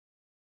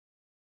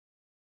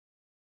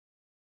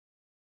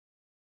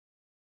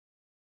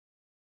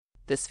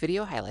This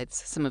video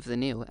highlights some of the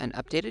new and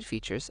updated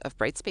features of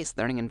Brightspace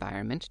Learning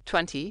Environment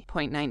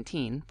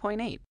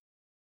 20.19.08.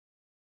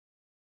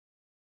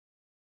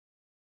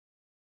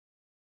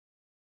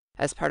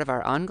 As part of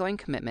our ongoing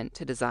commitment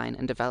to design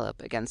and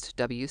develop against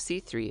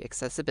WC3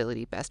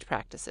 accessibility best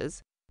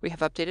practices, we have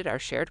updated our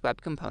shared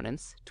web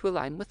components to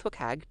align with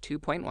WCAG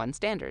 2.1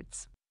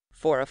 standards.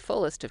 For a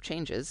full list of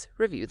changes,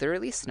 review the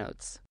release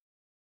notes.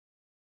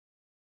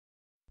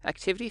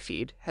 Activity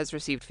Feed has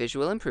received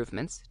visual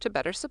improvements to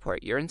better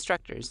support your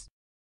instructors.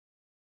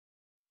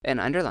 An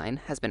underline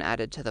has been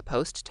added to the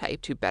post type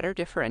to better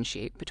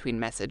differentiate between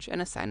message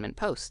and assignment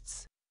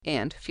posts,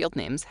 and field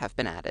names have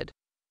been added.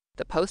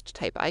 The post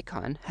type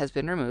icon has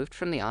been removed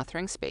from the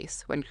authoring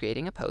space when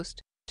creating a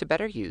post to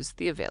better use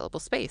the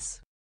available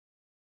space.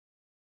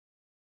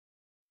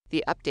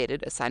 The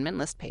updated assignment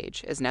list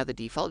page is now the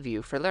default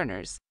view for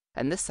learners,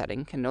 and this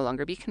setting can no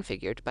longer be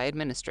configured by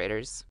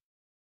administrators.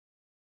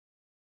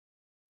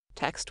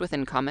 Text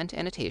within comment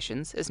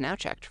annotations is now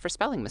checked for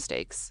spelling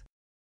mistakes.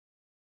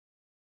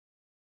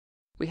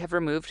 We have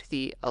removed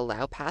the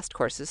Allow Past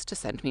Courses to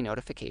Send Me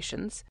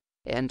Notifications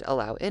and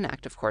Allow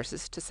Inactive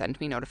Courses to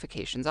Send Me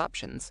Notifications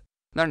options.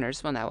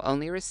 Learners will now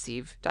only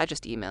receive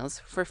digest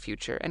emails for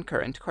future and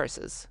current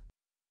courses.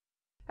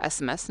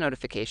 SMS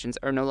notifications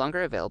are no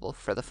longer available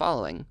for the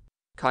following: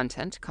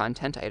 content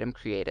item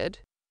created,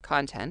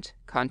 content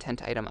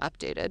item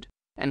updated,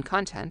 and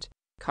content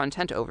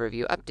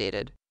overview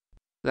updated.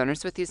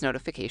 Learners with these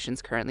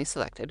notifications currently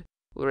selected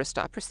will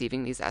stop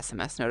receiving these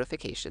SMS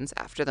notifications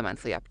after the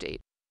monthly update.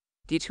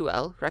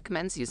 D2L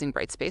recommends using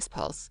Brightspace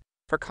Pulse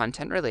for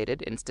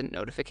content-related instant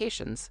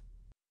notifications.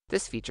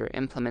 This feature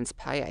implements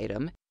PI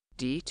item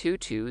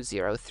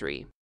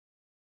D2.2.03.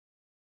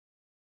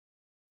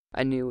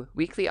 A new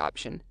weekly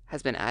option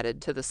has been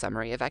added to the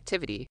summary of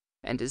activity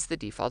and is the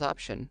default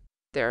option.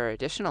 There are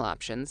additional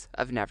options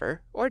of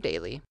never or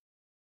daily.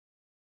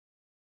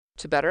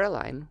 To better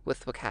align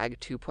with WCAG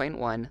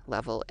 2.1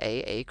 Level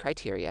AA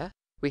criteria,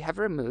 we have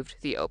removed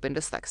the Open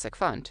Dyslexic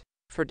font.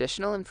 For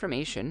additional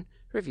information,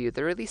 review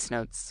the release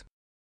notes.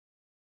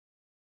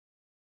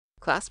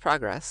 Class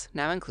Progress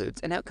now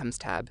includes an Outcomes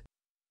tab.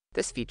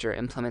 This feature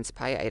implements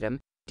PI item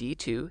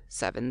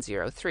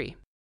D2.7.03.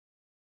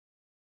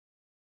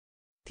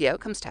 The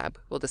Outcomes tab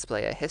will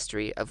display a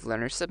history of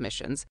learner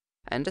submissions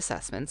and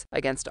assessments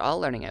against all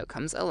learning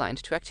outcomes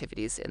aligned to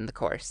activities in the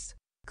course.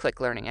 Click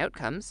Learning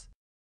Outcomes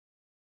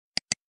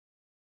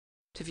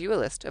to view a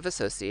list of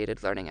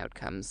associated learning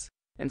outcomes.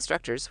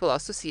 Instructors will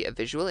also see a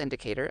visual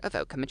indicator of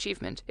outcome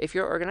achievement if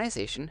your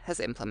organization has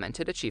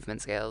implemented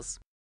achievement scales.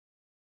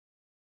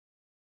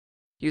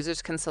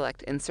 Users can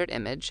select Insert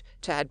Image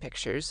to add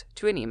pictures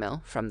to an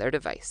email from their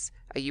device,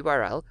 a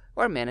URL,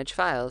 or manage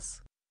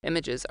files.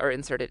 Images are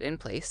inserted in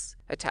place,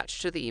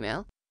 attached to the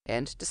email,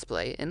 and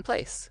display in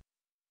place.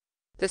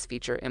 This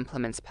feature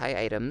implements PI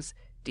items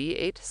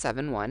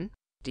D871,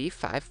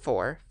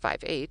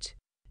 D5458,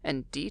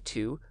 and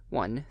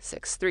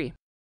D2163.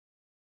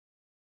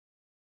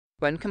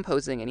 When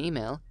composing an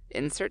email,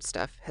 Insert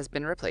Stuff has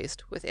been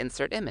replaced with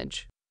Insert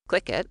Image.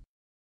 Click it,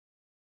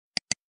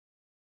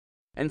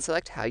 and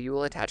select how you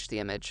will attach the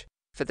image.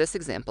 For this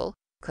example,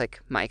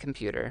 click My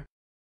Computer.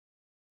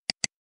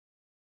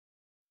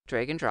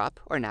 Drag and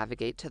drop or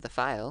navigate to the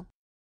file.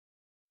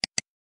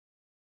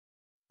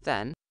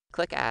 Then,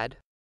 click Add.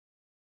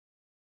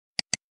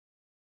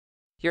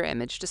 Your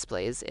image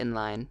displays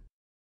inline.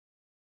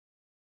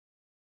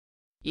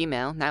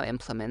 Email now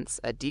implements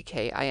a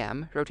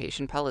DKIM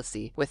rotation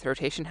policy with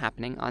rotation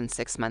happening on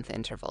 6-month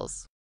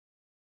intervals.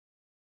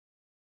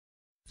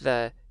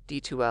 The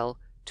D2L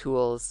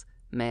Tools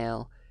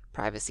Mail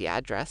Privacy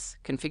Address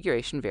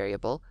configuration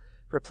variable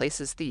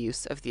replaces the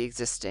use of the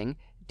existing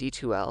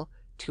D2L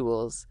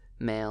Tools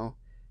Mail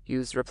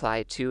Use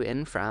Reply to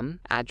in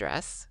from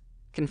address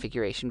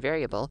configuration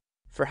variable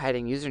for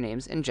hiding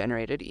usernames in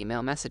generated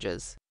email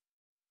messages.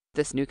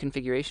 This new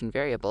configuration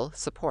variable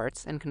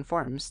supports and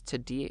conforms to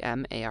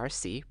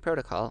DMARC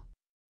protocol.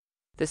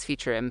 This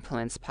feature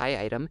implements PI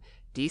item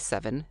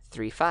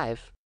D735.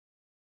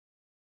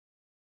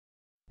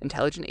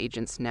 Intelligent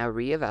agents now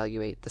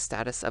re-evaluate the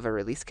status of a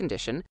release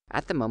condition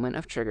at the moment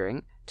of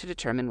triggering to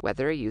determine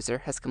whether a user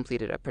has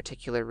completed a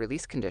particular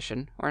release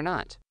condition or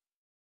not.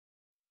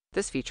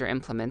 This feature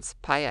implements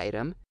PI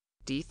item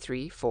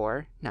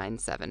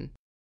D3497.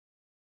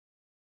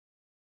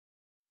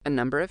 A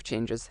number of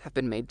changes have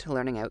been made to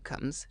learning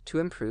outcomes to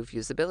improve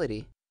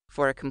usability.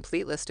 For a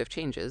complete list of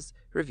changes,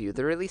 review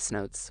the release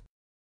notes.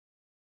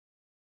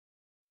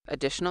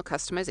 Additional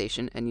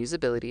customization and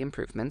usability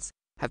improvements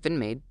have been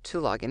made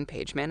to Login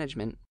Page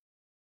Management.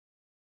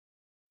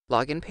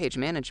 Login Page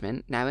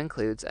Management now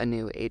includes a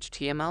new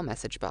HTML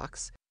message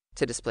box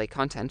to display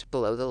content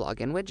below the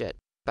login widget.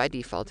 By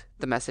default,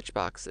 the message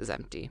box is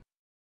empty.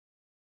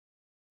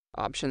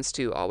 Options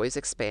to always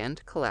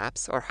expand,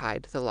 collapse, or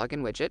hide the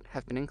login widget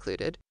have been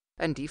included,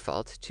 and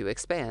default to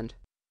expand.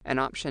 An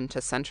option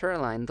to center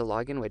align the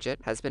login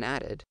widget has been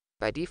added.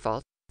 By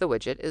default, the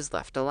widget is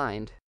left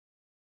aligned.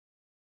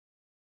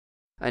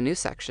 A new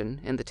section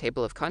in the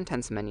Table of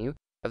Contents menu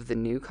of the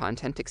new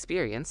content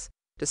experience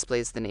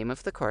displays the name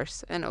of the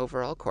course and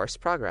overall course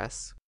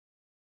progress.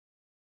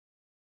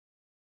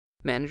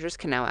 Managers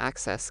can now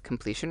access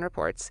completion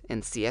reports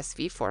in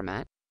CSV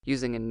format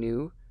using a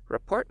new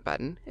Report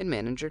button in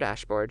Manager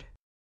Dashboard.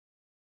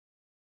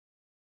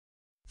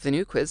 The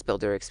new Quiz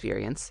Builder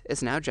experience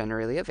is now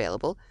generally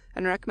available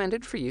and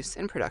recommended for use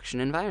in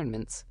production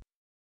environments.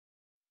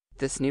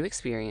 This new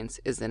experience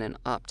is in an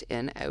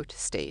opt-in-out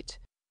state,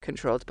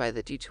 controlled by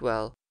the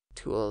D2L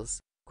Tools,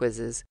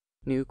 Quizzes,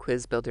 New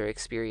Quiz Builder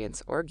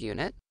Experience org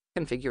unit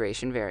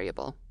configuration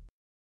variable.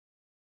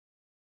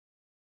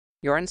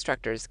 Your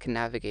instructors can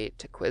navigate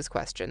to Quiz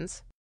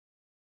Questions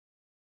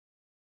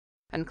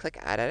and click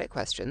Add Edit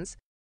Questions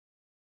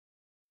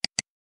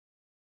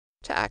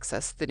to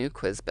access the new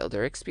Quiz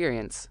Builder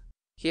experience.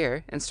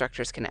 Here,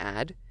 instructors can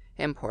add,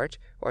 import,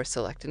 or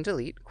select and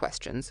delete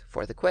questions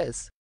for the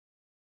quiz.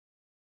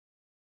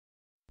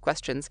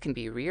 Questions can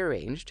be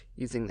rearranged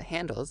using the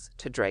handles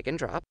to drag and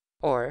drop,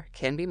 or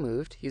can be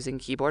moved using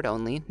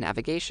keyboard-only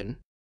navigation.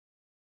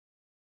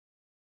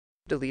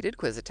 Deleted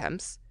quiz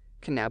attempts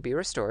can now be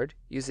restored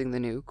using the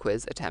new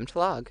Quiz Attempt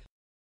Log.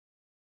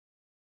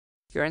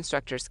 Your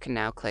instructors can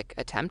now click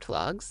Attempt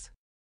Logs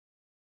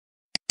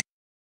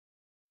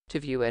to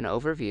view an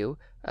overview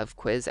of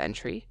quiz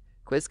entry,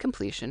 quiz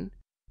completion,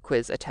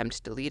 quiz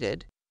attempt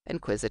deleted,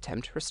 and quiz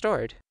attempt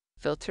restored.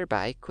 Filter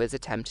by quiz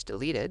attempt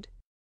deleted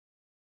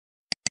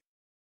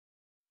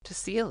to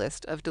see a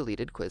list of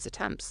deleted quiz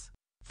attempts.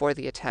 For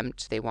the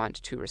attempt they want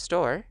to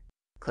restore,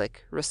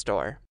 click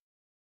Restore.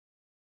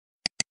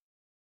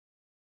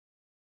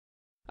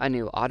 A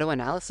new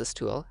auto-analysis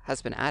tool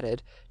has been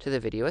added to the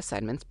Video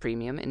Assignments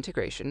Premium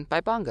integration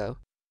by Bongo.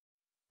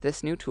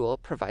 This new tool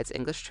provides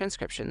English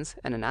transcriptions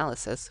and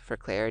analysis for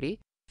clarity,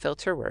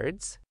 filter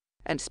words,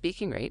 and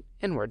speaking rate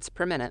in words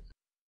per minute.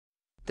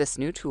 This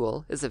new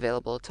tool is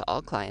available to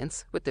all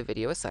clients with the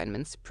Video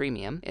Assignments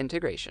Premium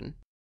integration.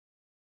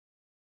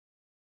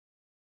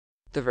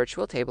 The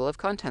Virtual Table of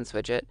Contents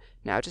widget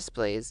now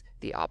displays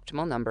the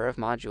optimal number of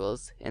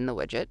modules in the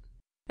widget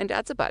and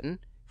adds a button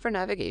for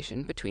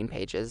navigation between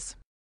pages.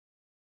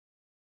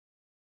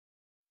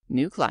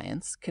 New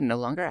clients can no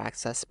longer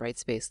access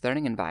Brightspace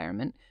Learning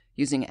Environment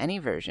using any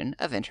version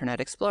of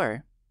Internet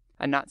Explorer.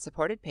 A not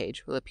supported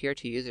page will appear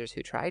to users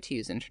who try to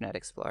use Internet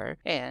Explorer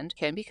and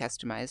can be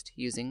customized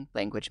using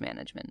language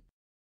management.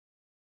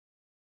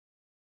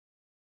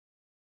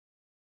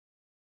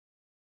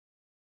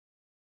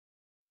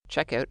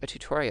 Check out a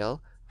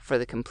tutorial for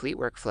the complete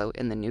workflow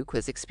in the new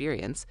quiz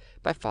experience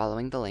by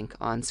following the link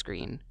on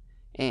screen,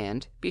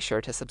 and be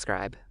sure to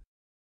subscribe.